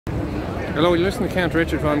Hello, you listen to Count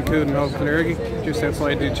Richard from Coudenhove Kalergi, just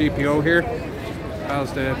outside the GPO here,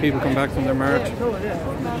 as the people come back from their march. How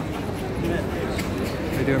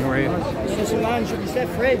you doing, how are you? Man should be set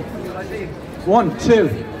free. 1, 2.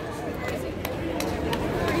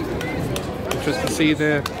 Just to see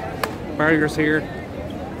the barriers here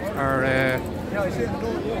are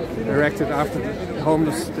erected after the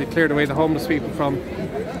homeless. They cleared away the homeless people from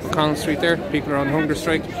O'Connell Street there. People are on hunger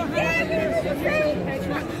strike.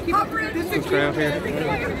 Good crowd here.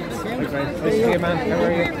 Nice to see you, man. How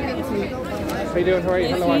are you? How you doing? How are you?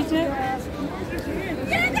 Hello.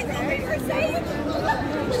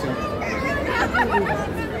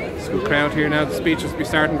 It's a good crowd here now. The speech will be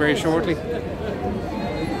starting very shortly.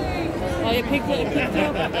 Oh, you picked it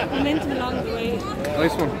up momentum along the way.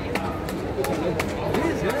 Nice one.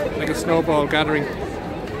 Like a snowball gathering.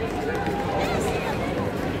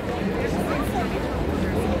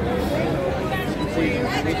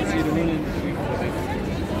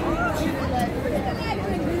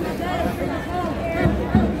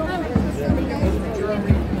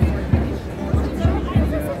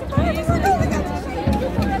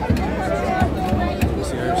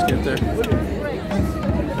 See Irish get there.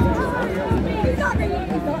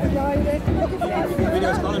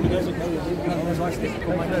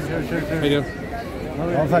 How you doing?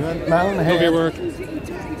 Love your work.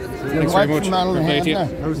 Thanks very much. Fair play to you.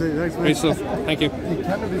 Great stuff. Thank you.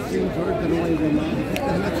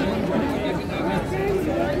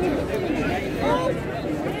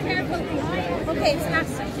 Okay, it's not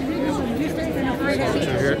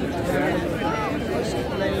Here.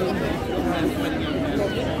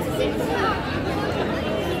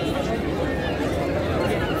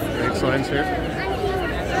 Big signs here.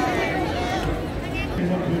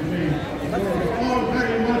 All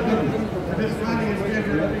very welcome to this rally in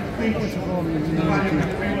favor of free speech.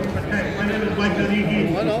 My name is Michael Leahy.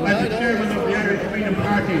 I'm the chairman of the Irish Freedom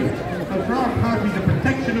Party. And for our party, the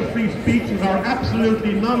protection of free speech is our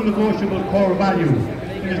absolutely non-negotiable core value.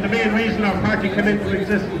 It is the main reason our party came into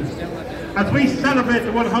existence. As we celebrate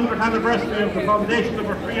the 100th anniversary of the foundation of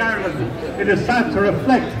a free Ireland, it is sad to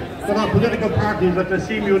reflect that our political parties that they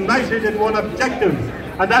seem united in one objective,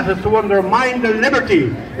 and that is to undermine the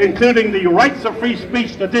liberty, including the rights of free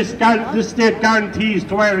speech that this state guarantees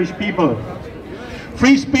to Irish people.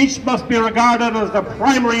 Free speech must be regarded as the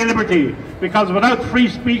primary liberty, because without free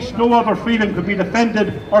speech no other freedom could be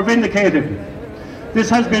defended or vindicated. This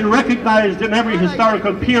has been recognised in every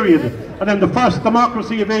historical period, and in the first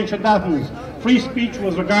democracy of ancient Athens, free speech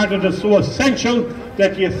was regarded as so essential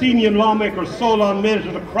that the Athenian lawmaker Solon made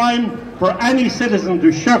it a crime for any citizen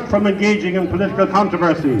to shirk from engaging in political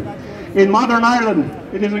controversy. In modern Ireland,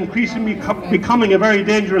 it is increasingly becoming a very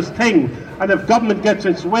dangerous thing, and if government gets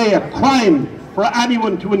its way, a crime for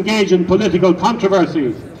anyone to engage in political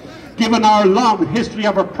controversies. Given our long history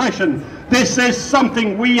of oppression, this is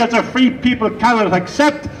something we as a free people cannot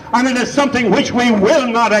accept, and it is something which we will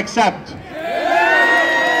not accept.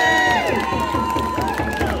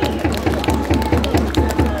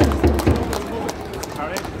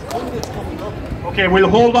 Okay, we'll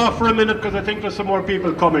hold off for a minute because I think there's some more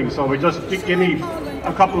people coming, so we just give me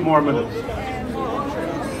a couple more minutes.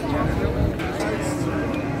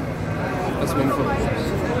 That's wonderful.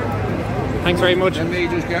 Thanks very much. And me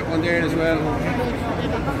just get one there as well.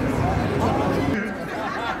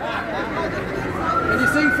 Can you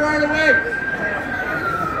sing far away?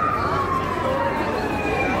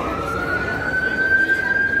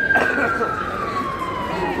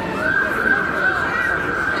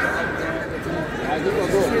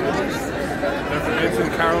 That's the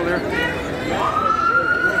carol there.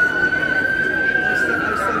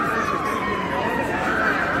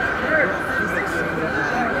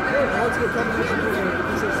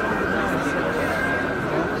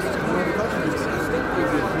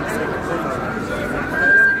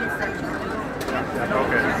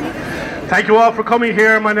 Thank you all for coming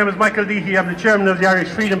here. My name is Michael Leahy. I'm the chairman of the Irish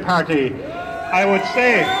Freedom Party. I would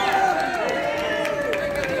say,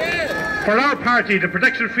 for our party, the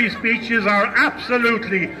protection of free speech is our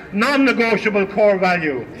absolutely non-negotiable core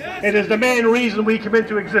value. It is the main reason we came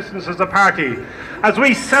into existence as a party. As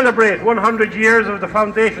we celebrate 100 years of the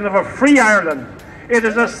foundation of a free Ireland, it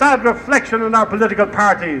is a sad reflection on our political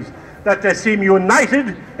parties that they seem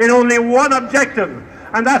united in only one objective,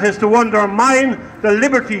 and that is to undermine the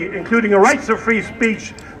liberty, including the rights of free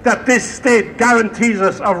speech, that this state guarantees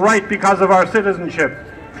us of right because of our citizenship.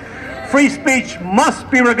 Free speech must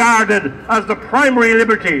be regarded as the primary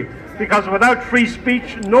liberty, because without free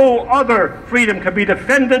speech no other freedom can be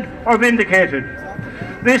defended or vindicated.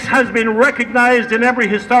 This has been recognized in every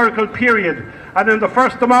historical period, and in the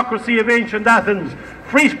first democracy of ancient Athens,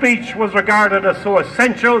 free speech was regarded as so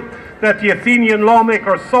essential that the Athenian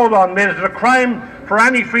lawmaker Solon made it a crime for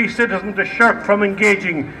any free citizen to shirk from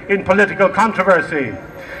engaging in political controversy.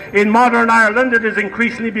 In modern Ireland, it is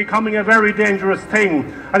increasingly becoming a very dangerous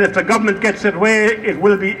thing, and if the government gets its way, it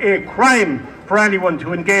will be a crime for anyone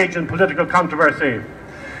to engage in political controversy.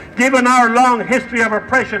 Given our long history of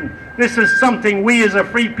oppression, this is something we as a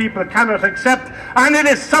free people cannot accept, and it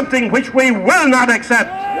is something which we will not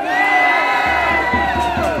accept.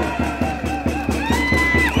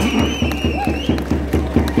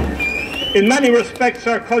 In many respects,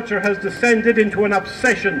 our culture has descended into an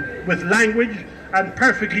obsession with language, and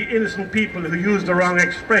perfectly innocent people who use the wrong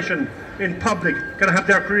expression in public can have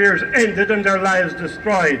their careers ended and their lives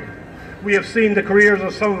destroyed. We have seen the careers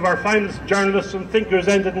of some of our finest journalists and thinkers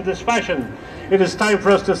ended in this fashion. It is time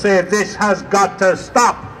for us to say this has got to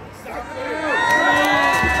stop.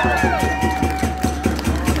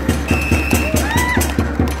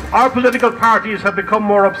 Our political parties have become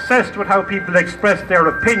more obsessed with how people express their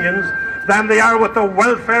opinions than they are with the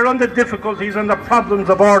welfare and the difficulties and the problems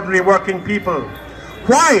of ordinary working people.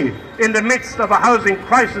 Why, in the midst of a housing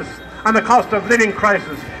crisis and a cost of living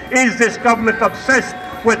crisis, is this government obsessed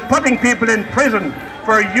with putting people in prison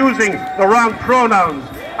for using the wrong pronouns,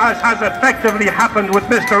 as has effectively happened with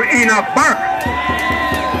Mr. Enoch Burke?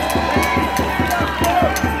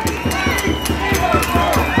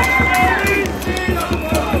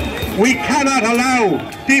 We cannot allow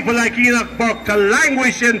people like Enoch Burke to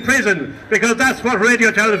languish in prison, because that's what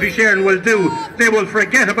Radio Television will do. They will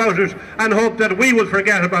forget about it and hope that we will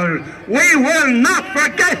forget about it. We will not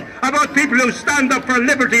forget about people who stand up for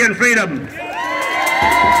liberty and freedom.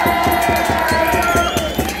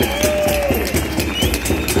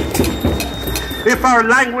 If our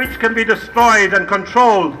language can be destroyed and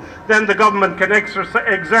controlled, then the government can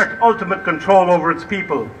exert ultimate control over its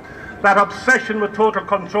people. That obsession with total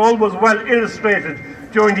control was well illustrated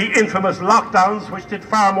during the infamous lockdowns, which did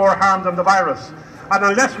far more harm than the virus. And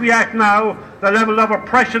unless we act now, the level of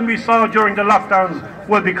oppression we saw during the lockdowns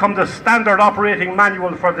will become the standard operating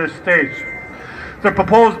manual for this state. The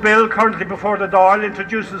proposed bill currently before the Dáil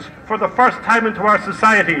introduces for the first time into our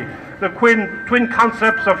society the twin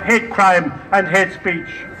concepts of hate crime and hate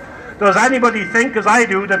speech. Does anybody think, as I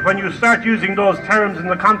do, that when you start using those terms in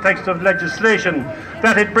the context of legislation,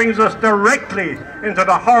 that it brings us directly into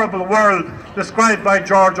the horrible world described by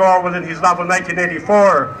George Orwell in his novel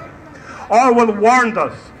 1984? Orwell warned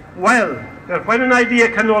us, well, that when an idea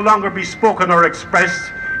can no longer be spoken or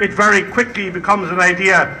expressed, it very quickly becomes an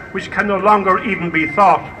idea which can no longer even be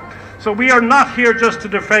thought. So we are not here just to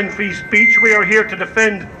defend free speech, we are here to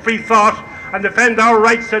defend free thought and defend our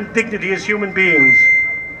rights and dignity as human beings.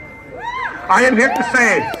 I am here to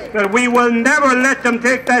say that we will never let them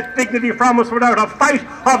take that dignity from us without a fight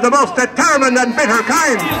of the most determined and bitter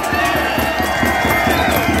kind.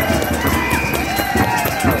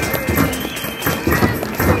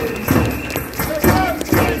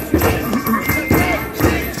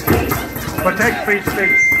 Protect free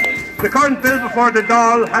speech. The current bill before the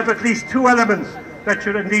Dáil has at least two elements that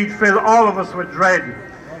should indeed fill all of us with dread.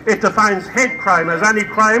 It defines hate crime as any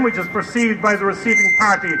crime which is perceived by the receiving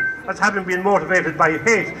party as having been motivated by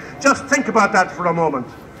hate. Just think about that for a moment.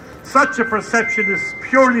 Such a perception is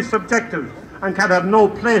purely subjective and can have no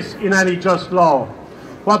place in any just law.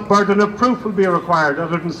 What burden of proof will be required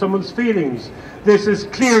other than someone's feelings? This is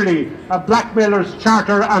clearly a blackmailer's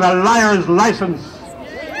charter and a liar's license.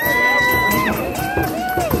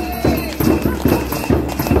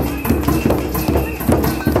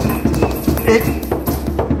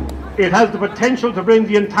 It has the potential to bring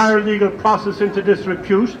the entire legal process into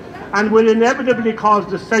disrepute and will inevitably cause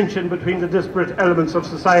dissension between the disparate elements of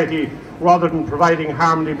society rather than providing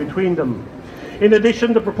harmony between them. In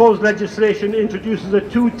addition, the proposed legislation introduces a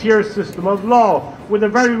two-tier system of law with a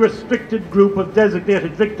very restricted group of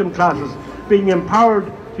designated victim classes being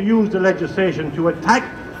empowered to use the legislation to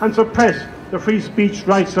attack and suppress the free speech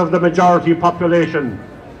rights of the majority population.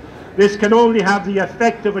 This can only have the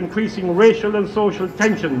effect of increasing racial and social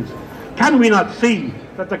tensions. Can we not see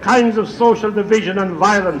that the kinds of social division and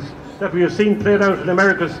violence that we have seen played out in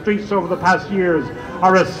America's streets over the past years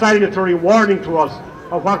are a salutary warning to us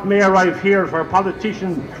of what may arrive here if our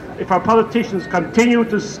politicians continue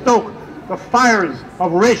to stoke the fires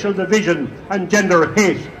of racial division and gender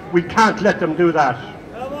hate? We can't let them do that.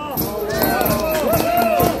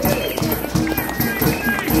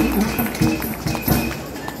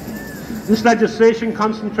 This legislation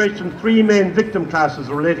concentrates on three main victim classes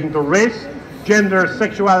relating to race, gender,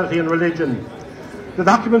 sexuality and religion. The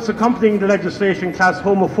documents accompanying the legislation class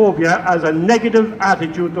homophobia as a negative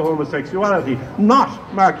attitude to homosexuality,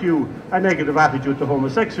 not, mark you, a negative attitude to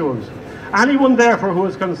homosexuals. Anyone, therefore, who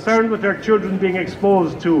is concerned with their children being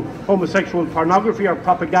exposed to homosexual pornography or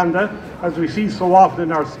propaganda, as we see so often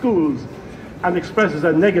in our schools, and expresses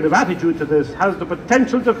a negative attitude to this, has the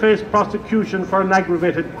potential to face prosecution for an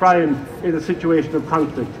aggravated crime in a situation of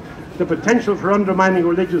conflict. The potential for undermining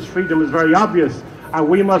religious freedom is very obvious, and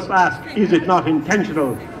we must ask, is it not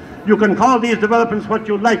intentional? You can call these developments what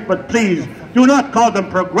you like, but please do not call them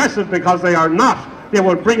progressive, because they are not. They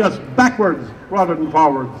will bring us backwards rather than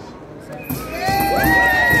forwards.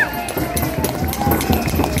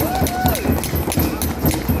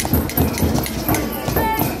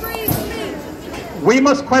 We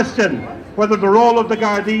must question whether the role of the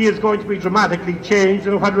Gardaí is going to be dramatically changed,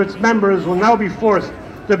 and whether its members will now be forced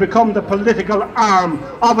to become the political arm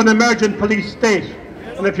of an emergent police state.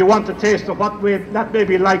 And if you want a taste of what that may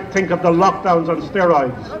be like, think of the lockdowns on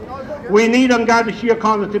steroids. We need on Garda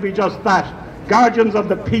Síochána to be just that, guardians of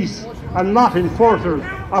the peace and not enforcers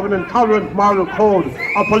of an intolerant moral code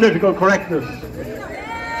of political correctness.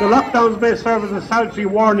 The lockdowns may serve as a salutary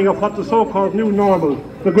warning of what the so-called new normal,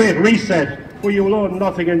 the Great Reset, where you will own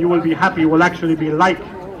nothing and you will be happy, will actually be like.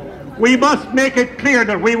 We must make it clear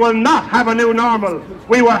that we will not have a new normal.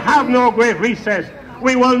 We will have no Great Reset.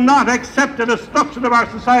 We will not accept the destruction of our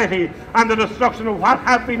society and the destruction of what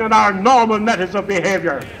have been in our normal methods of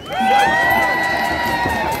behaviour.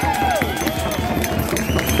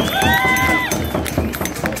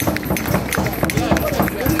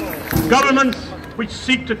 Governments which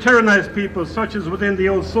seek to tyrannise people, such as within the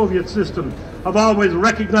old Soviet system, have always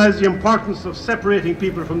recognised the importance of separating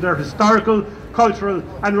people from their historical, cultural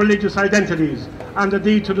and religious identities, and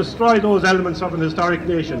indeed to destroy those elements of an historic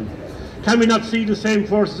nation. Can we not see the same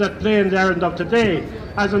forces at play in the Ireland of today,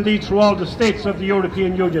 as indeed through all the states of the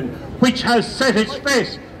European Union, which has set its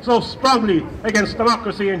face so strongly against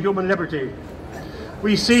democracy and human liberty?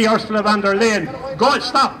 We see Ursula von der Leyen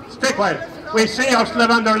stay quiet. We see Ursula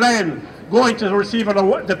von der Leyen going to receive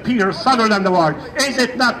the Peter Sutherland Award. Is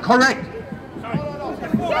it not correct?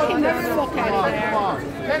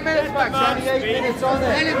 10 minutes back, Sandy. 8 minutes on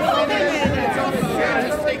there. Get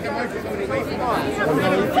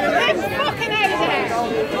fucking out of there!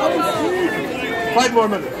 5 more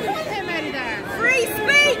minutes. Get him out of there! Free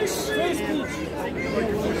speech!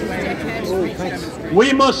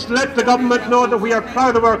 We must let the government know that we are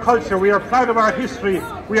proud of our culture, we are proud of our history,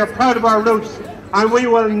 we are proud of our roots, and we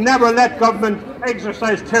will never let government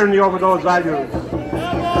exercise tyranny over those values.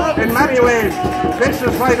 In many ways, this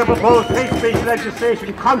is why the proposed hate speech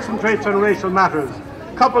legislation concentrates on racial matters.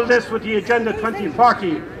 Couple this with the Agenda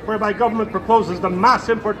 2040, whereby government proposes the mass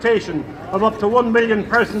importation of up to 1 million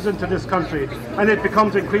persons into this country, and it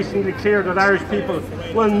becomes increasingly clear that Irish people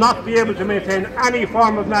will not be able to maintain any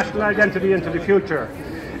form of national identity into the future.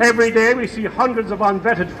 Every day we see hundreds of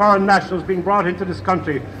unvetted foreign nationals being brought into this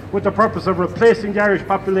country with the purpose of replacing the Irish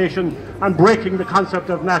population and breaking the concept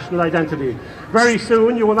of national identity. Very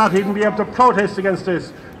soon you will not even be able to protest against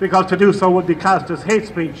this, because to do so would be classed as hate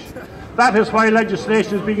speech. That is why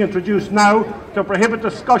legislation is being introduced now to prohibit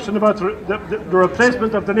discussion about the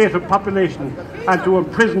replacement of the native population and to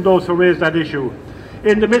imprison those who raise that issue.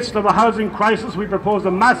 In the midst of a housing crisis, we propose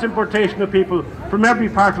a mass importation of people from every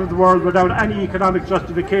part of the world without any economic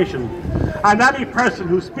justification. And any person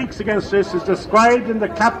who speaks against this is described in the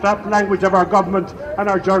claptrap language of our government and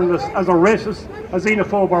our journalists as a racist, a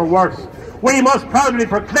xenophobe or worse. We must proudly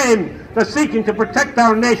proclaim that seeking to protect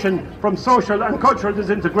our nation from social and cultural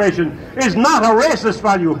disintegration is not a racist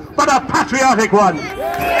value, but a patriotic one.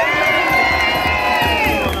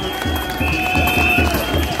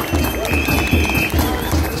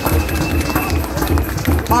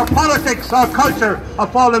 Our politics, our culture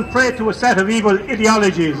have fallen prey to a set of evil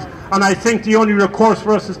ideologies, and I think the only recourse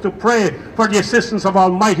for us is to pray for the assistance of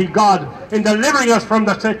Almighty God in delivering us from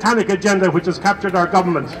the satanic agenda which has captured our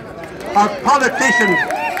government. Our politicians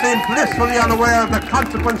seem blissfully unaware of the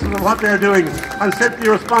consequences of what they are doing and simply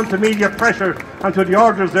respond to media pressure and to the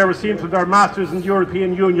orders they receive from their masters in the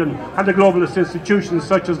European Union and the globalist institutions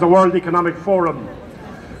such as the World Economic Forum.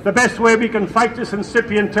 The best way we can fight this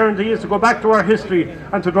incipient tyranny is to go back to our history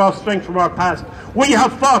and to draw strength from our past. We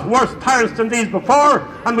have fought worse tyrants than these before,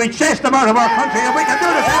 and we chased them out of our country, and we can do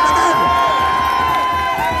the same again.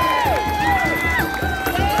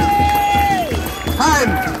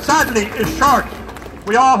 Time, sadly, is short.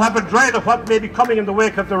 We all have a dread of what may be coming in the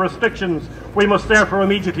wake of the restrictions. We must therefore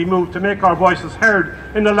immediately move to make our voices heard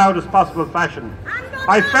in the loudest possible fashion.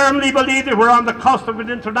 I firmly believe that we're on the cusp of an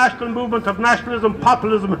international movement of nationalism,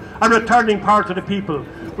 populism and returning power to the people.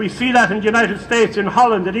 We see that in the United States, in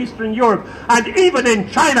Holland, in Eastern Europe, and even in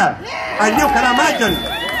China. And you can imagine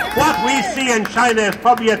what we see in China is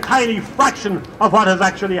probably a tiny fraction of what is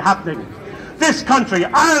actually happening. This country,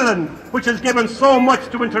 Ireland, which has given so much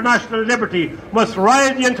to international liberty, must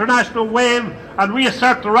ride the international wave and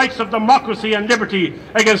reassert the rights of democracy and liberty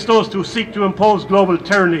against those who seek to impose global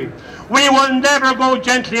tyranny. We will never go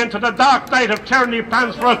gently into the dark night of tyranny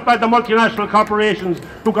planned for us by the multinational corporations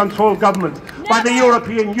who control government, by the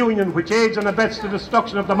European Union, which aids and abets the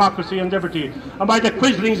destruction of democracy and liberty, and by the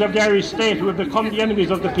quislings of the Irish state, who have become the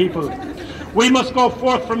enemies of the people. We must go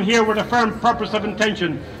forth from here with a firm purpose of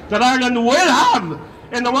intention that Ireland will have,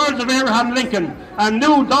 in the words of Abraham Lincoln, a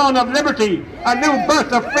new dawn of liberty, a new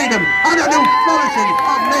birth of freedom, and a new flourishing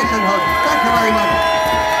of nationhood. Thank you very much.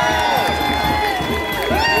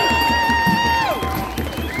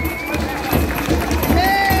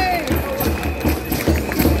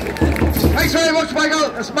 Thanks very much,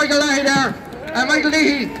 Michael. It's Michael Leahy there. Michael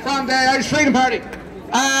Leahy from the Irish Freedom Party.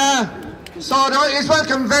 So there is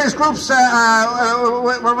welcome. Various groups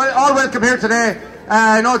we're all welcome here today.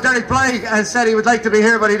 I know Derek Bly said he would like to be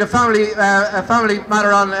here, but he had a family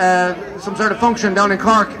matter on some sort of function down in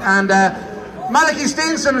Cork. And Malachy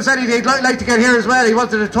Stevenson said he'd like to get here as well. He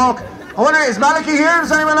wanted to talk. I wonder, is Malachy here?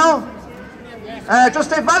 Does anyone know?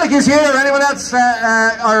 Just if Malachy's here, or anyone else,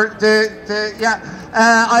 our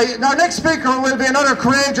next speaker will be another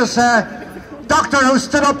courageous doctor who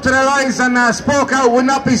stood up to their eyes and spoke out, would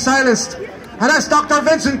not be silenced. And that's Dr.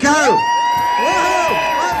 Vincent Carroll. Woohoo!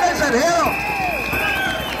 Vincent, hero!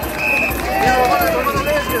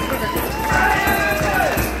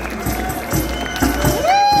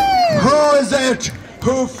 Who is it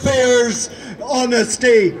who fears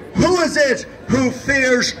honesty? Who is it who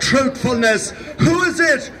fears truthfulness? Who is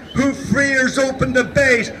it who fears open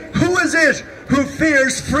debate? Who is it who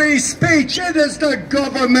fears free speech? It is the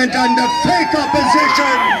government and the fake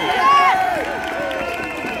opposition.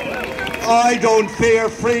 I don't fear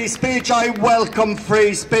free speech, I welcome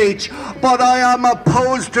free speech, but I am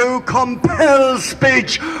opposed to compelled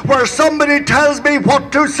speech, where somebody tells me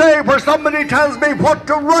what to say, where somebody tells me what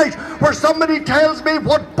to write, where somebody tells me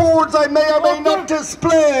what boards I may or may not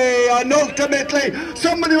display, and ultimately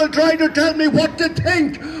somebody will try to tell me what to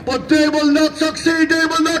think, but they will not succeed, they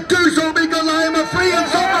will not do so, because I am a free and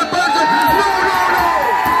sovereign person. No!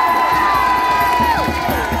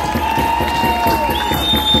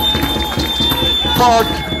 But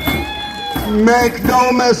make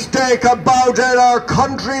no mistake about it, our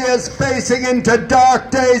country is facing into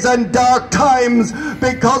dark days and dark times,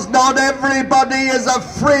 because not everybody is a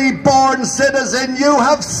free-born citizen. You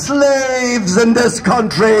have slaves in this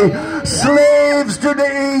country, slaves to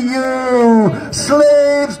the EU,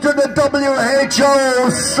 slaves to the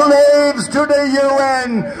WHO, slaves to the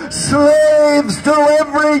UN, slaves to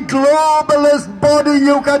every globalist body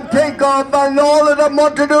you can think of, and all of them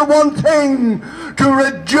want to do one thing: to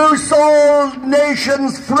reduce all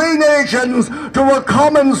nations, free nations, to a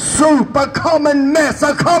common soup, a common mess,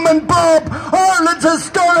 a common bob. Ireland's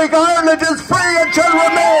historic, Ireland is free and shall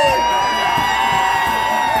remain.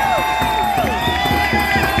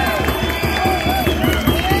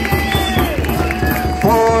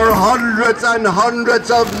 For hundreds and hundreds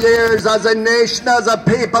of years, as a nation, as a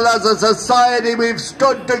people, as a society, we've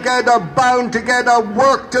stood together, bound together,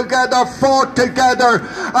 worked together, fought together,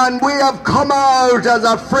 and we have come out as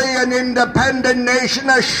a free and independent nation,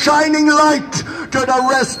 a shining light to the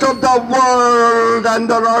rest of the world. And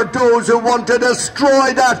there are those who want to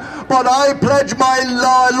destroy that, but I pledge my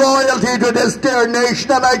loyalty to this dear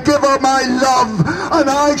nation, and I give her my love, and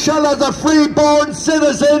I shall, as a free-born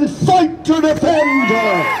citizen, fight to defend her.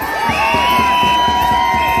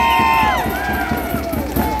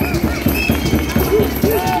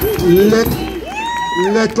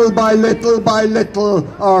 Little by little by little,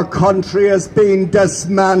 our country has been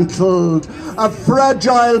dismantled. A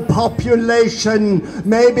fragile population,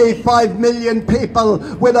 maybe 5 million people,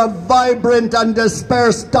 with a vibrant and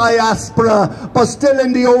dispersed diaspora, but still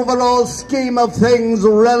in the overall scheme of things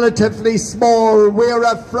relatively small. We're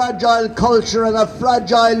a fragile culture and a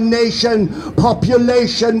fragile nation,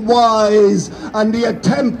 population-wise, and the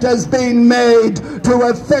attempt has been made to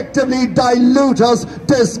effectively dilute us,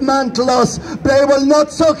 dismantle us. They will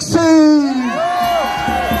not succeed.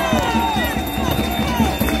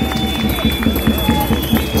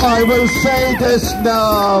 I will say this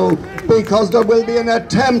now, because there will be an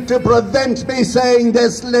attempt to prevent me saying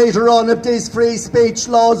this later on if these free speech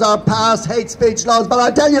laws are passed, hate speech laws. But I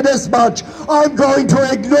tell you this much, I'm going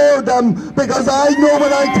to ignore them, because I know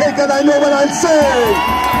what I think and I know what I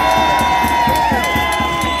say.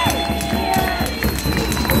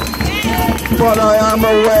 But I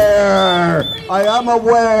am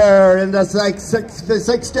aware in the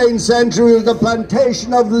 16th century of the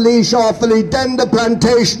plantation of Laois Offaly, then the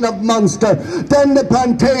plantation of Munster, then the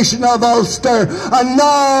plantation of Ulster, and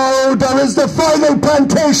now there is the final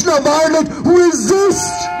plantation of Ireland.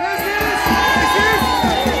 Resist!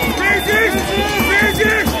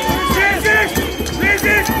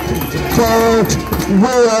 But we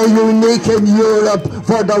are unique in Europe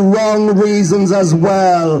for the wrong reasons as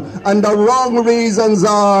well. And the wrong reasons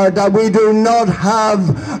are that we do not have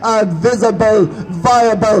a visible,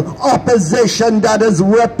 viable opposition that is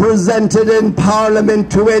represented in Parliament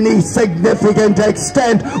to any significant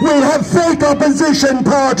extent. We have fake opposition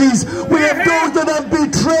parties. We have those that have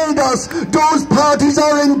betrayed us. Those parties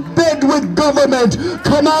are in bed with government.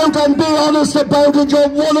 Come out and be honest about it. You're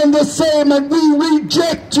one and the same, and we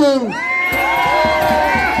reject you.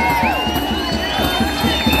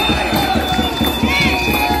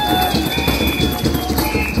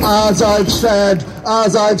 As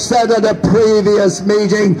I've said at a previous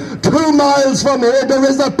meeting, 2 miles from here there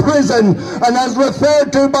is a prison, and as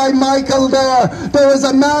referred to by Michael there is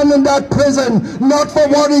a man in that prison, not for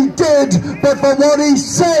what he did, but for what he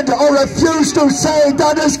said or refused to say.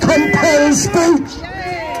 That is compelled speech.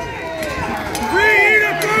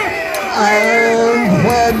 And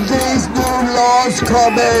when these new laws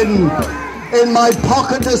come in my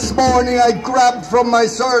pocket this morning I grabbed from my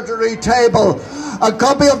surgery table a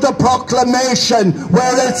copy of the proclamation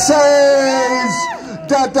where it says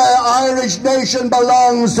that the Irish nation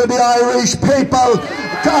belongs to the Irish people.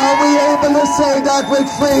 Are we able to say that with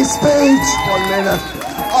free speech? 1 minute.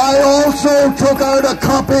 I also took out a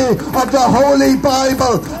copy of the Holy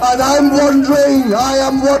Bible, and I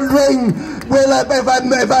am wondering,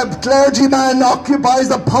 if a clergyman occupies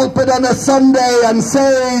the pulpit on a Sunday and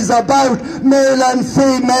says about male and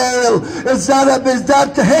female, is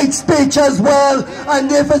that hate speech as well?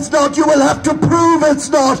 And if it's not, you will have to prove it's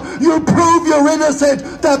not. You prove you're innocent.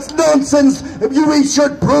 That's nonsense. We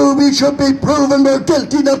should be proven we're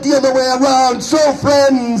guilty, not the other way around. So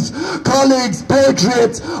friends, colleagues,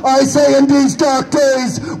 patriots, I say in these dark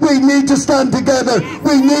days, we need to stand together.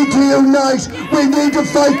 We need to unite. We need to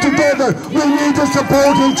fight together. We need to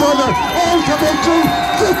support each other. All to victory,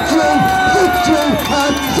 victory, victory,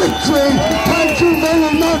 and victory. Thank you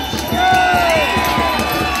very much.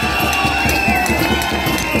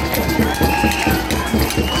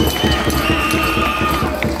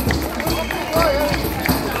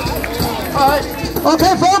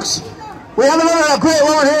 Okay, folks, we have a great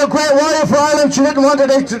woman here, a great warrior for Ireland. She didn't want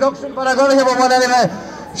an introduction, but I'm going to give her one anyway.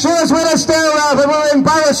 She was with us there when we were in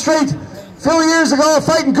Barrow Street a few years ago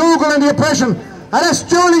fighting Google and the oppression, and that's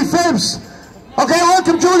Julie Phibbs. Okay,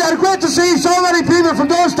 welcome Julie, and great to see so many people from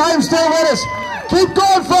those times still with us. Keep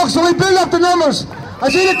going folks, so we build up the numbers. I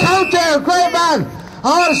see the count there, great man.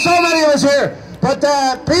 Oh, there's so many of us here. But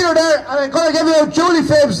Peter there, I'm going to give you Julie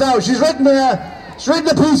Phibbs now. She's written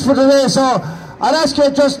a piece for today, so I'd ask you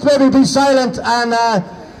just maybe be silent and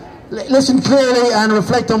listen clearly and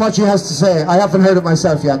reflect on what she has to say. I haven't heard it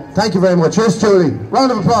myself yet. Thank you very much. Here's Julie.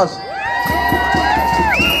 Round of applause.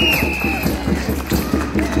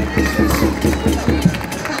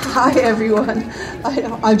 Hi everyone.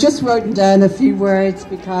 I've just written down a few words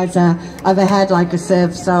because I've a head like a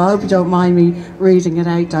sieve, so I hope you don't mind me reading it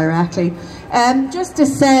out directly. Just to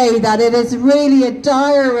say that it is really a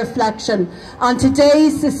dire reflection on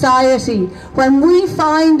today's society when we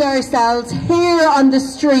find ourselves here on the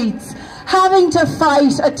streets having to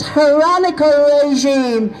fight a tyrannical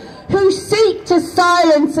regime who seek to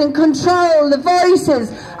silence and control the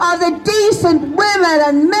voices of the decent women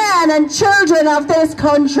and men and children of this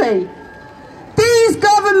country. These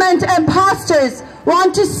government imposters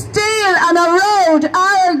want to steal and erode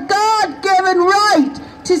our God-given right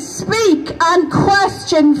to speak and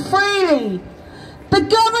question freely. The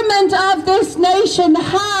government of this nation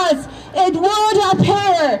has, it would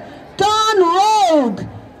appear, gone rogue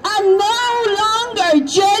and no longer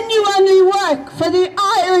genuinely work for the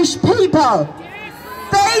Irish people.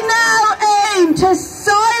 They now aim to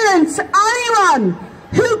silence anyone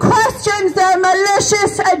who questions their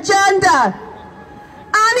malicious agenda,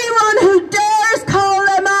 anyone who dares call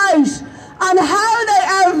them out on how they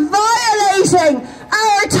are violating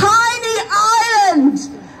our tiny island,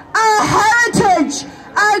 our heritage,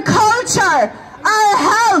 our culture, our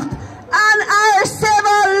health and our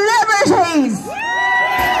civil liberties.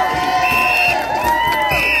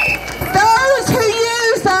 Those who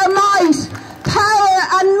use their might, power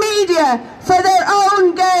and media for their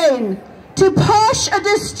own gain to push a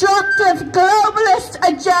destructive globalist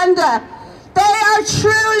agenda, they are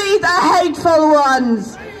truly the hateful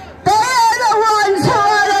ones. They are the ones who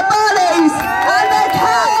are the bullies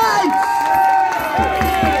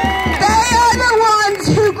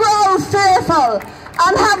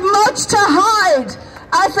much to hide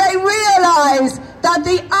as they realise that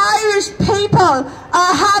the Irish people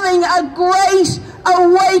are having a great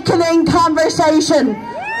awakening conversation,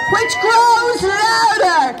 which grows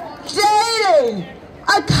louder daily.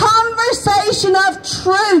 A conversation of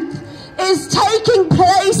truth is taking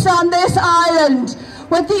place on this island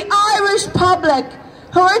with the Irish public,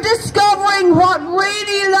 who are discovering what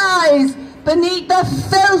really lies beneath the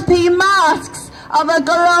filthy masks of a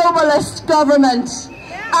globalist government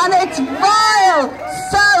and its vile,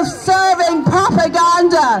 self-serving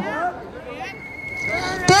propaganda.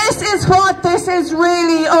 This is what this is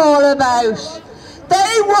really all about.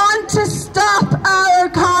 They want to stop our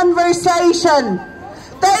conversation.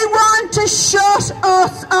 They want to shut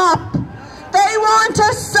us up. They want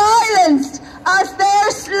us silenced as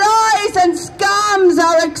their lies and scams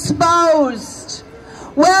are exposed.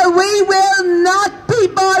 Well, we will not be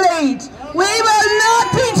bullied. We will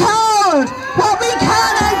not be told what we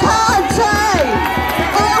can and can't say,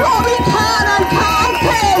 or what we can and can't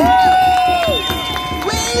think.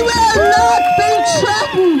 We will not be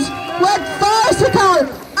threatened with farcical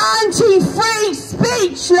anti-free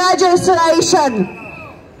speech legislation.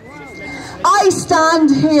 I stand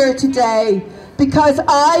here today because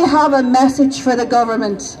I have a message for the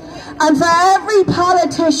government and for every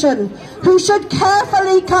politician who should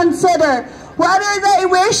carefully consider whether they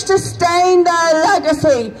wish to stain their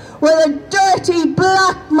legacy with a dirty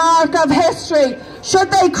black mark of history should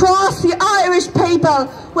they cross the Irish people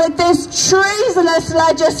with this treasonous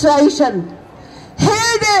legislation.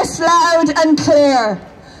 Hear this loud and clear.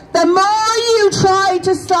 The more you try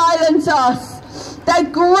to silence us, the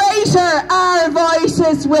greater our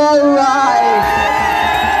voices will rise.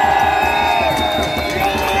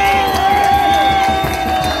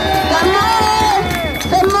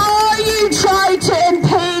 The more you try to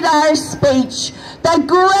impede our speech, the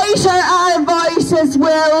greater our voices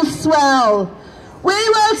will swell. We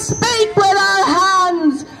will speak with our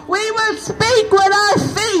hands. We will speak with our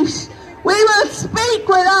feet. We will speak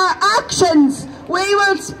with our actions. We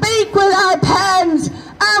will speak with our pens.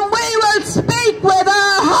 And we will speak with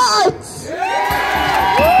our hearts.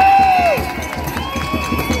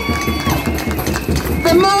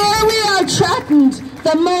 The more we are threatened,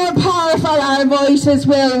 the more powerful our voices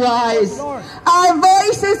will rise. Our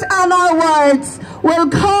voices and our words will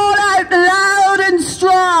call out loud and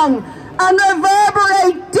strong and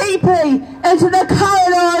reverberate deeply into the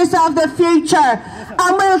corridors of the future,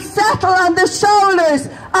 and will settle on the shoulders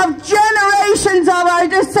of generations of our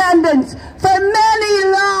descendants for many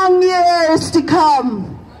long years to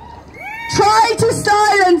come. Try to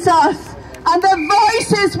silence us, and the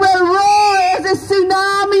voices will roar as a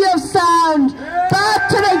tsunami of sound back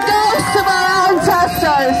to the ghosts of our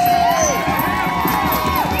ancestors,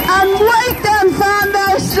 and wake them from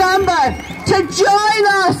their slumber to join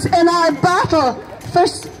us in our battle for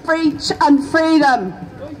speech and freedom.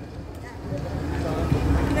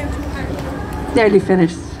 Nearly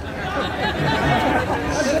finished.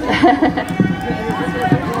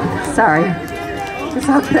 Sorry.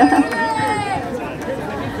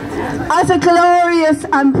 As a glorious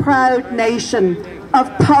and proud nation of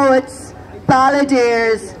poets,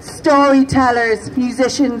 balladeers, storytellers,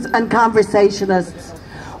 musicians and conversationalists,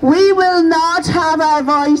 we will not have our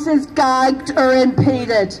voices gagged or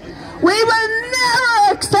impeded. We will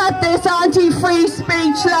never accept this anti-free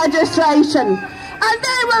speech legislation, and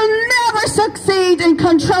they will never succeed in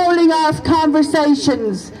controlling our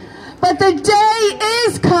conversations. But the day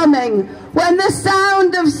is coming when the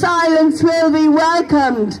sound of silence will be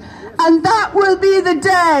welcomed, and that will be the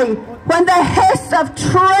day when the hiss of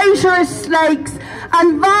traitorous snakes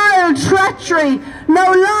and vile treachery no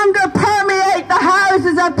longer permeate the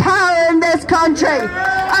houses of power in this country.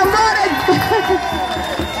 And what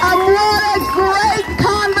a great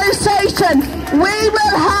conversation we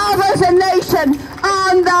will have as a nation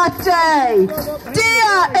on that day.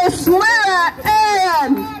 Dia Ismira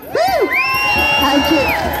Ayan. Thank you.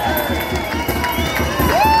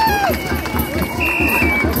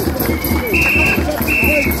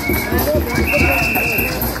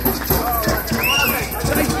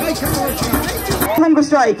 Hunger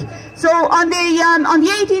strike. So on the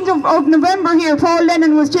 18th of November here, Paul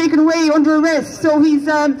Lennon was taken away under arrest. So he's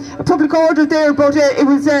a public order there, but it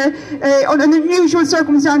was under unusual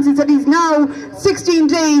circumstances that he's now 16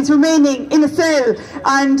 days remaining in a cell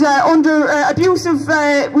and under abusive,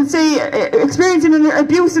 we'll say, experiencing an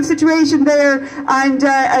abusive situation there, and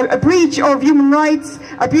a breach of human rights,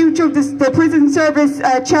 a breach of the prison service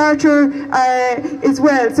charter as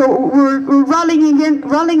well. So we're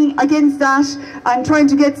rallying against that and trying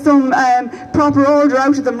to get some proper order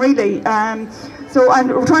out of them, really. So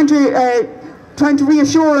we're trying to trying to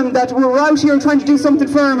reassure him that we're out here trying to do something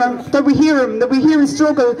for him, and that we hear him, that we hear his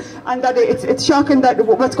struggle, and that it's shocking that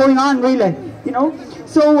what's going on, really, you know.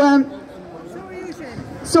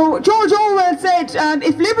 So George Orwell said,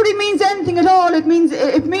 if liberty means anything at all, it means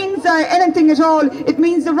anything at all. It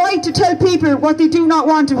means the right to tell people what they do not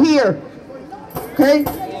want to hear. Okay.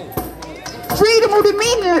 Freedom would be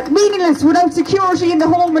meaningless without security in the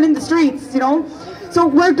home and in the streets, you know. So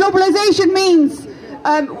where globalization means,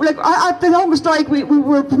 like at the hunger strike, we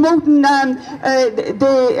were promoting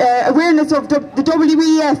the awareness of the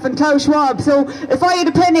WEF and Klaus Schwab. So if I had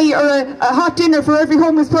a penny or a hot dinner for every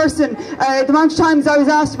homeless person, the amount of times I was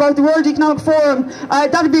asked about the World Economic Forum,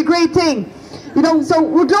 that would be a great thing. You know, so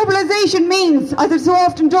what globalization means, as it so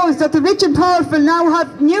often does, that the rich and powerful now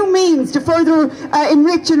have new means to further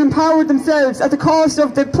enrich and empower themselves at the cost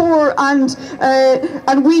of the poor and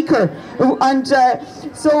weaker. And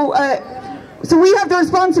so we have the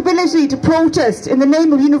responsibility to protest in the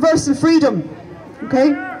name of universal freedom.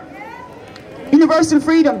 Okay? Universal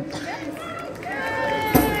freedom.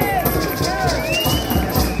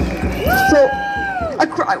 So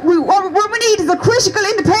what we need is a critical,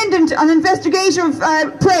 independent and investigative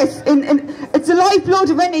press. It's the lifeblood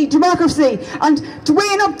of any democracy. And to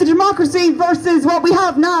weighing up the democracy versus what we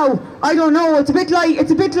have now, I don't know. It's a bit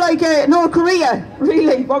like North Korea,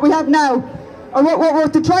 really, what we have now, or what we're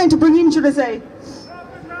trying to bring in, should I say?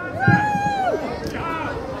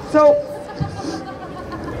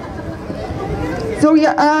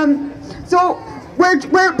 Where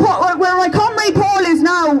my comrade Paul is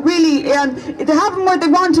now, really, they have him where they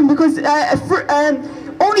want him, because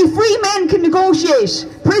only free men can negotiate.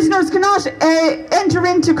 Prisoners cannot enter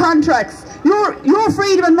into contracts. Your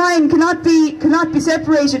freedom and mine cannot be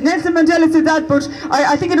separated. Nelson Mandela said that, but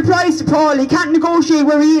I think it applies to Paul. He can't negotiate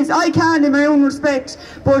where he is. I can, in my own respect,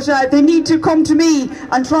 but they need to come to me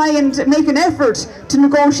and try and make an effort to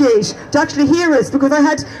negotiate, to actually hear us, because we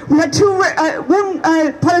had one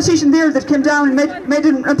politician there that came down and made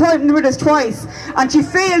an appointment with us twice, and she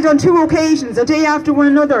failed on 2 occasions, a day after one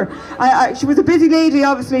another. She was a busy lady,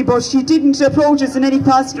 obviously, but she didn't approach us in any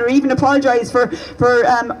capacity or even apologise for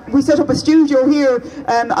we set up a studio here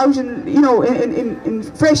out in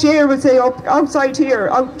fresh air, we'll say, outside here,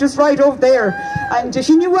 just right over there, and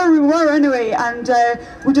she knew where we were anyway, and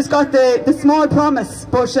we just got the small promise.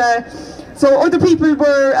 But so other people have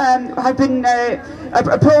been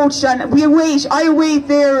approached, and I await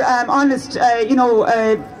their honest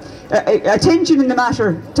attention in the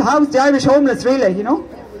matter to house the Irish homeless, really, you know.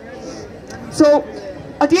 So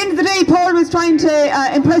at the end of the day, Paul was trying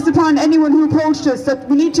to impress upon anyone who approached us that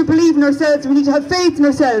we need to believe in ourselves, we need to have faith in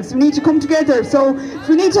ourselves, we need to come together. So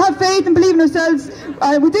we need to have faith and believe in ourselves.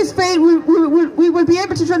 With this faith, we will be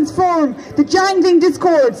able to transform the jangling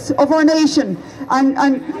discords of our nation and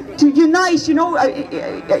to unite, you know,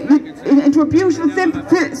 into a beautiful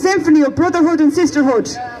symphony of brotherhood and sisterhood.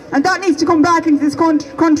 And that needs to come back into this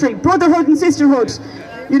country, brotherhood and sisterhood,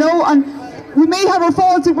 you know. And we may have our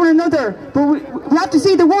faults with one another, but we have to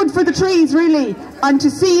see the wood for the trees, really, and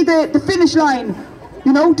to see the finish line,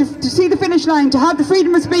 you know, to see the finish line, to have the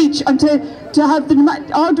freedom of speech, and to have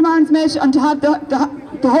all demands met, and to have the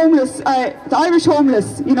homeless, the Irish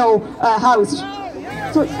homeless, you know, housed.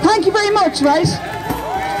 So thank you very much, right?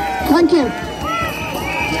 Thank you.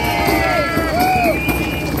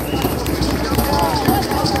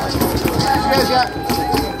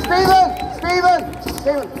 Stephen.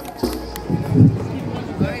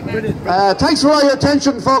 Thanks for all your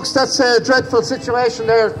attention, folks. That's a dreadful situation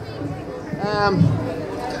there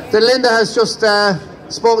that Linda has just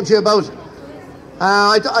spoken to you about.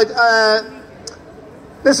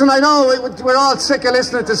 Listen, I know we're all sick of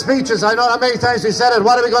listening to speeches. I know how many times we said it.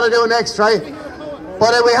 What are we going to do next, right?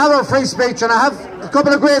 But we have our free speech, and I have a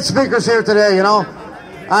couple of great speakers here today, you know,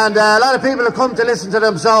 and a lot of people have come to listen to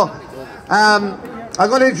them. So I'm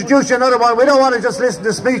going to introduce you another one. We don't want to just listen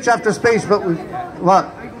to speech after speech, but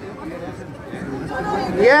what?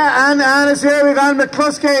 Yeah, Anne is here. We've Anne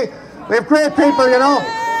McCluskey. We have great people, you know.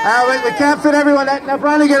 We can't fit everyone. Etna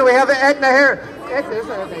Brannigan. We have Etna here.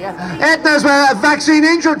 Etna's a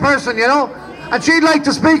vaccine-injured person, you know, and she'd like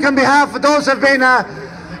to speak on behalf of those who have been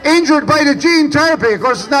injured by the gene therapy. Of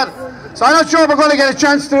course, it's not. So I'm not sure we're going to get a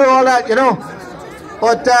chance to do all that, you know.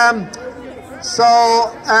 But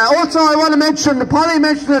also I want to mention, Polly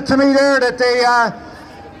mentioned it to me there, that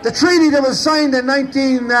the treaty that was signed in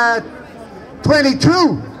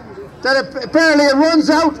 1922, that apparently it runs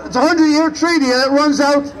out. It's a 100-year treaty, and it runs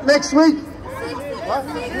out next week.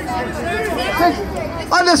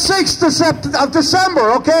 On the 6th of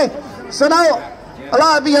December, okay? So now, a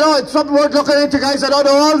lot of you know, it's something worth looking into, guys. I don't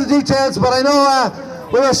know all the details, but I know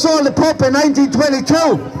We were sold a pup in 1922,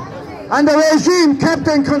 and the regime kept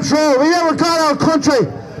in control. We never got our country.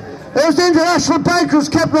 It was the international bankers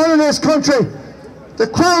kept running this country. The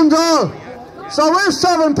crown all. So we're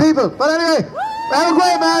sovereign people. But anyway, we have a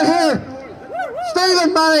great man here,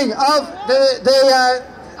 Stephen Manning of the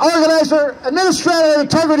organiser, administrator of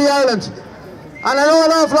Integrity Ireland. And I know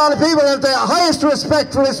an awful lot of people have the highest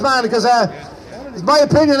respect for this man because, in my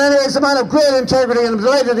opinion anyway, he's a man of great integrity, and I'm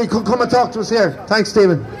delighted he could come and talk to us here. Thanks,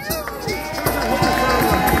 Stephen.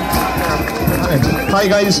 Hi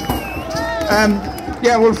guys.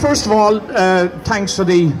 Yeah, well, first of all, thanks for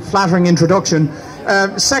the flattering introduction.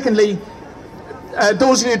 Secondly,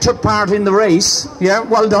 those of you who took part in the race, yeah,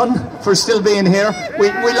 well done for still being here.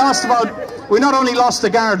 We not only lost the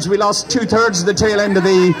guards, we lost 2/3 of the tail end of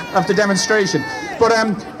the demonstration. But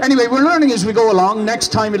anyway, we're learning as we go along.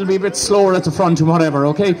 Next time it'll be a bit slower at the front and whatever,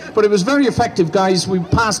 okay? But it was very effective, guys. We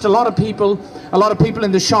passed a lot of people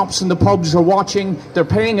in the shops and the pubs are watching, they're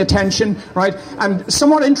paying attention, right? And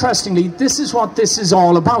somewhat interestingly, this is what this is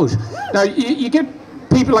all about. Now, you get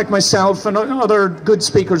people like myself and other good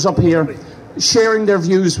speakers up here sharing their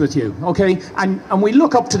views with you, okay? And we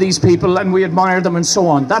look up to these people and we admire them and so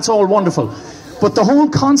on. That's all wonderful. But the whole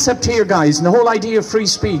concept here, guys, and the whole idea of free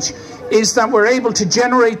speech is that we're able to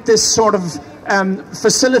generate this sort of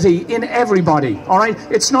facility in everybody, all right?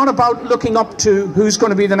 It's not about looking up to who's going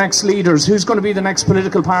to be the next leaders, who's going to be the next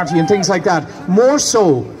political party and things like that. More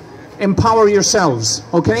so, empower yourselves,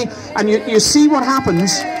 okay? And you see what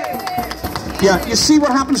happens. Yeah, you see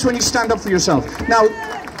what happens when you stand up for yourself. Now,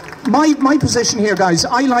 my position here, guys,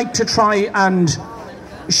 I like to try and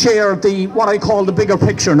share what I call the bigger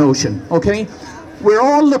picture notion, okay? We're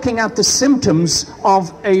all looking at the symptoms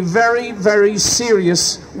of a very, very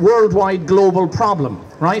serious worldwide global problem,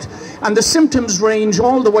 right? And the symptoms range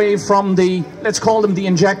all the way from let's call them the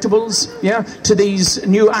injectables, yeah, to these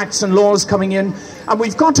new acts and laws coming in. And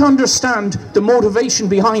we've got to understand the motivation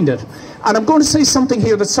behind it. And I'm going to say something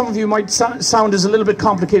here that some of you might sound as a little bit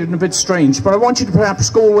complicated and a bit strange, but I want you to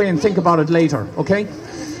perhaps go away and think about it later, okay?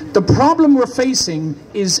 The problem we're facing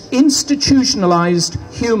is institutionalized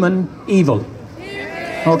human evil,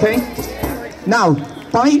 okay? Now,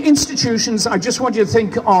 by institutions, I just want you to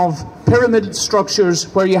think of pyramid structures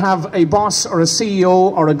where you have a boss or a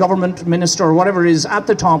CEO or a government minister or whatever it is at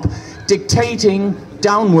the top dictating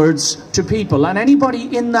downwards to people, and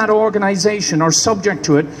anybody in that organization or subject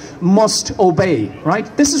to it must obey,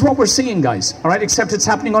 right? This is what we're seeing, guys, all right, except it's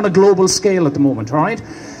happening on a global scale at the moment, all right?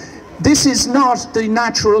 This is not the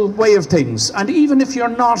natural way of things, and even if you're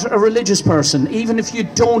not a religious person, even if you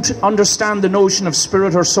don't understand the notion of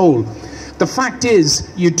spirit or soul, the fact is,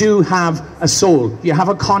 you do have a soul, you have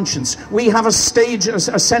a conscience. We have a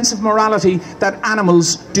sense of morality that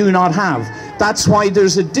animals do not have. That's why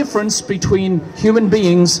there's a difference between human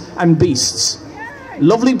beings and beasts.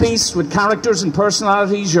 Lovely beasts with characters and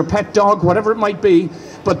personalities, your pet dog, whatever it might be,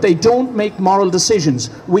 but they don't make moral decisions.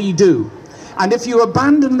 We do. And if you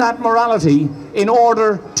abandon that morality in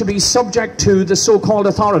order to be subject to the so-called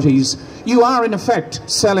authorities, you are in effect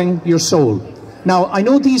selling your soul. Now, I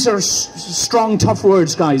know these are strong, tough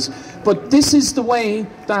words, guys, but this is the way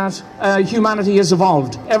that humanity has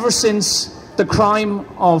evolved ever since the crime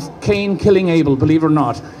of Cain killing Abel, believe it or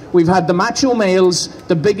not. We've had the macho males,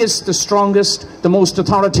 the biggest, the strongest, the most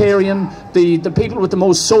authoritarian, the people with the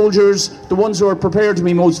most soldiers, the ones who are prepared to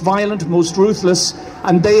be most violent, most ruthless,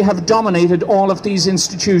 and they have dominated all of these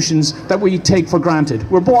institutions that we take for granted.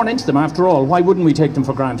 We're born into them, after all. Why wouldn't we take them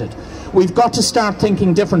for granted? We've got to start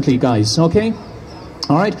thinking differently, guys, okay?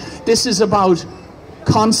 All right? This is about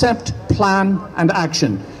concept, plan, and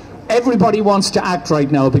action. Everybody wants to act right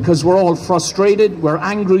now because we're all frustrated, we're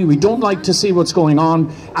angry, we don't like to see what's going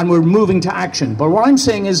on, and we're moving to action. But what I'm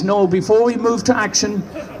saying is, no, before we move to action,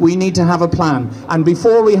 we need to have a plan. And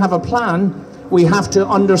before we have a plan, we have to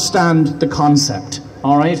understand the concept,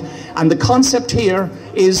 all right? And the concept here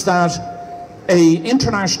is that an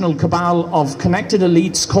international cabal of connected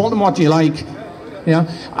elites, call them what you like, yeah,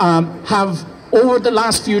 have, over the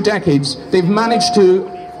last few decades, they've managed to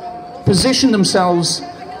position themselves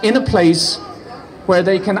in a place where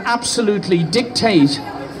they can absolutely dictate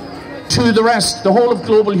to the rest, the whole of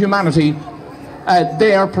global humanity,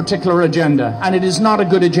 their particular agenda, and it is not a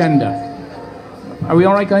good agenda. Are we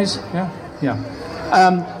all right, guys? Yeah,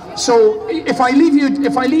 yeah. So if I leave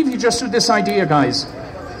you just with this idea, guys.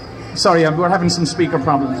 Sorry, we're having some speaker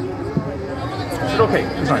problems. Is it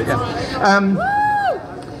okay? Sorry, yeah.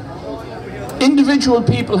 Individual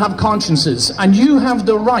people have consciences, and you have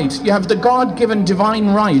the right, you have the God-given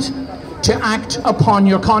divine right to act upon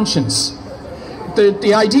your conscience.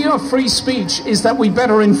 the idea of free speech is that we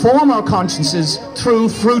better inform our consciences through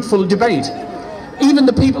fruitful debate. Even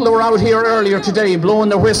the people that were out here earlier today blowing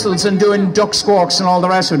their whistles and doing duck squawks and all the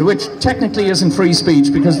rest of it, which technically isn't free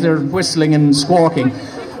speech because they're whistling and squawking.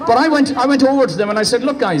 But I went over to them and I said,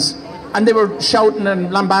 look guys, and they were shouting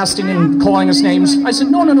and lambasting and calling us names. I said,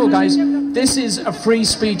 no, no, no guys, this is a free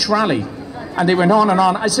speech rally. And they went on and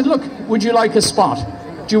on. I said, look, would you like a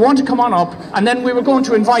spot? Do you want to come on up? And then we were going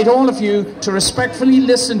to invite all of you to respectfully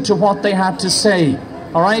listen to what they had to say.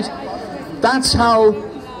 All right? That's how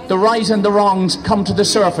the right and the wrongs come to the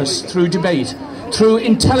surface, through debate, through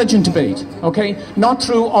intelligent debate, okay? Not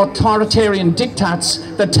through authoritarian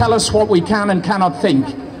diktats that tell us what we can and cannot think.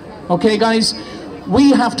 Okay, guys?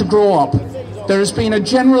 We have to grow up. There has been a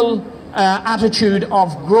general attitude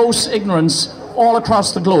of gross ignorance all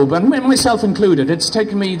across the globe, and myself included. It's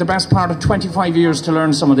taken me the best part of 25 years to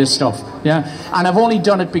learn some of this stuff, yeah? And I've only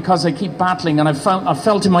done it because I keep battling, and I've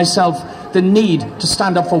felt in myself the need to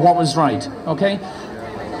stand up for what was right, okay?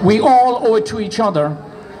 We all owe it to each other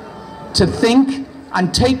to think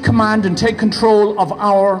and take command and take control of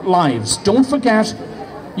our lives. Don't forget,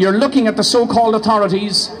 you're looking at the so-called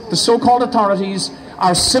authorities. The so-called authorities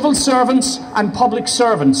are civil servants and public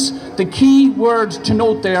servants. The key word to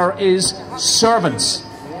note there is servants.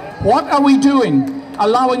 What are we doing?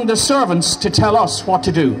 Allowing the servants to tell us what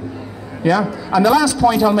to do. Yeah? And the last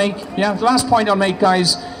point I'll make,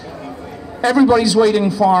 guys, everybody's waiting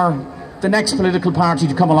for the next political party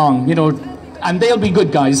to come along, you know, and they'll be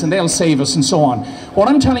good guys and they'll save us and so on. What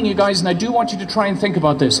I'm telling you guys, and I do want you to try and think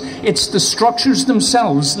about this, it's the structures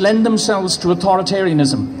themselves lend themselves to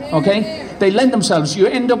authoritarianism, okay? They lend themselves. You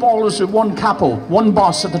end up always with one capo, one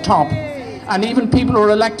boss at the top. And even people who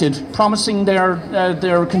are elected, promising their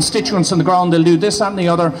constituents on the ground they'll do this, that and the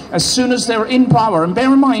other, as soon as they're in power, and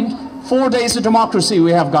bear in mind, 4 days of democracy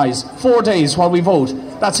we have, guys. 4 days while we vote.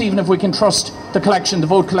 That's even if we can trust the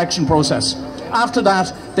vote collection process. After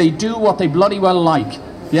that, they do what they bloody well like,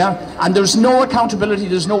 yeah? And there's no accountability,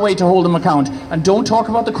 there's no way to hold them account. And don't talk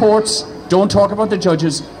about the courts, don't talk about the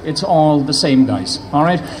judges, it's all the same, guys, all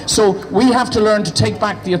right? So we have to learn to take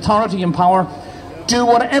back the authority and power. Do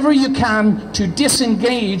whatever you can to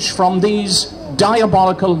disengage from these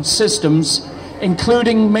diabolical systems,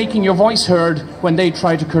 including making your voice heard when they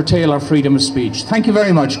try to curtail our freedom of speech. Thank you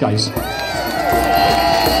very much, guys.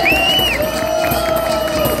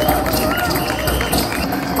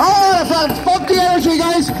 Fuck the energy,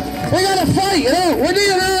 guys. We gotta fight, you know. We need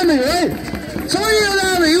an army, right? So we need an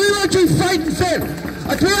army. We want you fighting fit.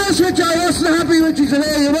 To be honest with you, I wasn't happy with you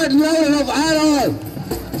today. You weren't loud enough at all.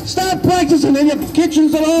 Start practicing in your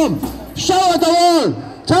kitchens at home. Shout at the wall.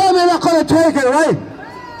 Tell them you're not going to take it, right?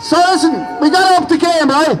 So listen, we got to up the game,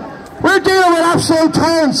 right? We're dealing with absolute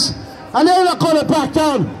tyrants, and they're not going to back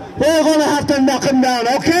down. We're going to have to knock them down,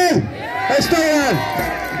 okay? Let's stay on.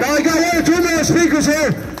 Now I got 1 or 2 more speakers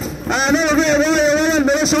here. Another great warrior woman,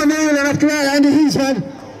 Melissa O'Neill, and after that, Andy Heasman.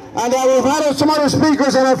 And we've had some other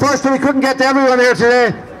speakers, and unfortunately we couldn't get to everyone here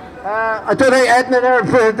today. I don't think Edna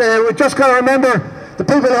there, we just got to remember the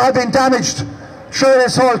people that have been damaged through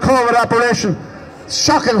this whole COVID operation. It's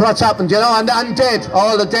shocking what's happened, you know, and dead,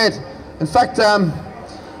 all the dead. In fact,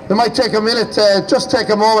 we might take a minute, just take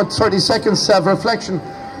a moment, 30 seconds of reflection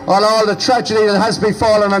on all the tragedy that has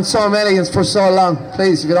befallen on so many and for so long.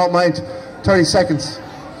 Please, if you don't mind, 30 seconds.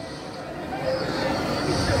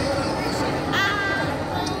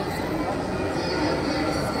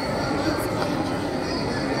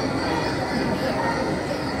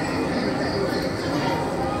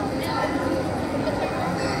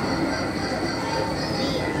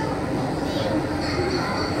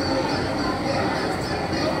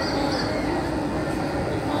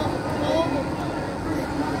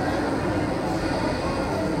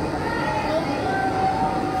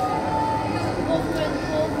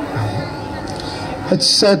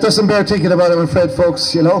 It doesn't bear thinking about it, I'm afraid,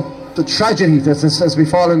 folks, you know. The tragedy that has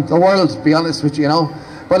befallen the world, to be honest with you, you know.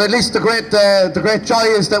 But at least the great joy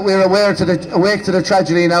is that we're awake to the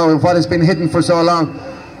tragedy now of what has been hidden for so long.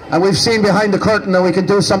 And we've seen behind the curtain and we can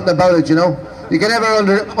do something about it, you know. You can never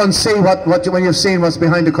unsee when you've seen what's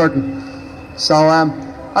behind the curtain. So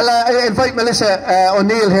I'll invite Melissa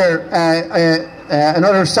O'Neill here,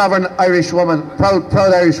 another sovereign Irish woman,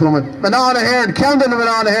 proud Irish woman. Manana Hearn, Count on the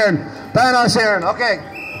Manana Hearn. Banos Hearn, okay.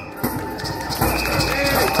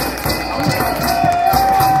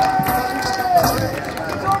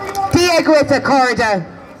 Diagwita Corda.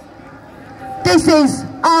 This is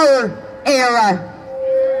our era.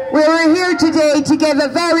 We are here today to give a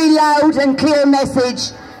very loud and clear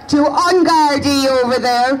message to Ungardy over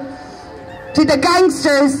there, to the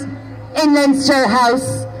gangsters in Leinster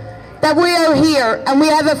House, that we are here and we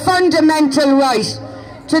have a fundamental right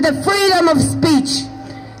to the freedom of speech,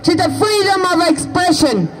 to the freedom of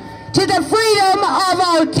expression, to the freedom of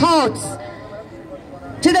our thoughts,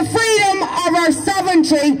 to the freedom of our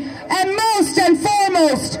sovereignty, and most and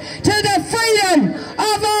foremost, to the freedom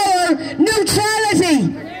of our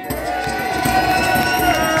neutrality.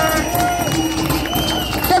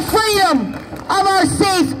 The freedom of our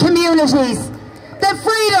safe communities. The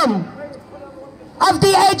freedom of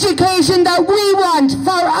the education that we want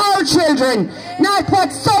for our children, not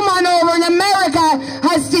what someone over in America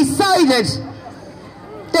has decided.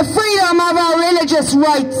 The freedom of our religious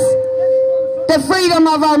rights. The freedom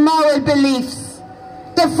of our moral beliefs.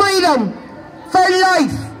 The freedom for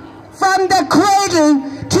life from the cradle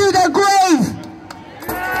to the grave.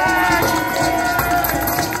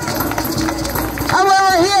 And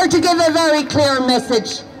we're here to give a very clear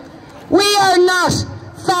message. We are not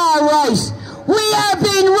far right. We have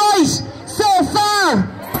been right so far.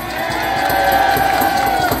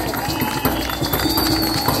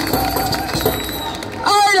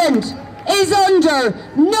 Ireland is under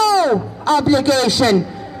no obligation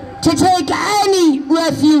to take any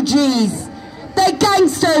refugees. The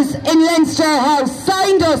gangsters in Leinster House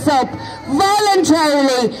signed us up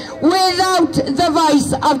voluntarily without the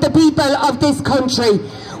voice of the people of this country.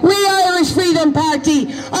 We Irish Freedom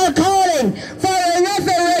Party are calling for a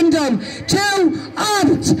referendum to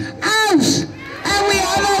opt out, and we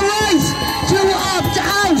have a right to opt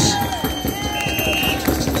out.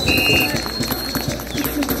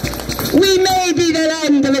 We may be the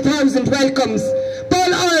land of 1,000 welcomes,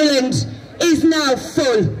 but Ireland is now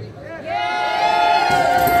full.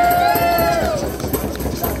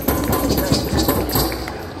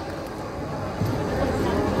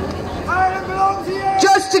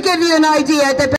 Just to give you an idea,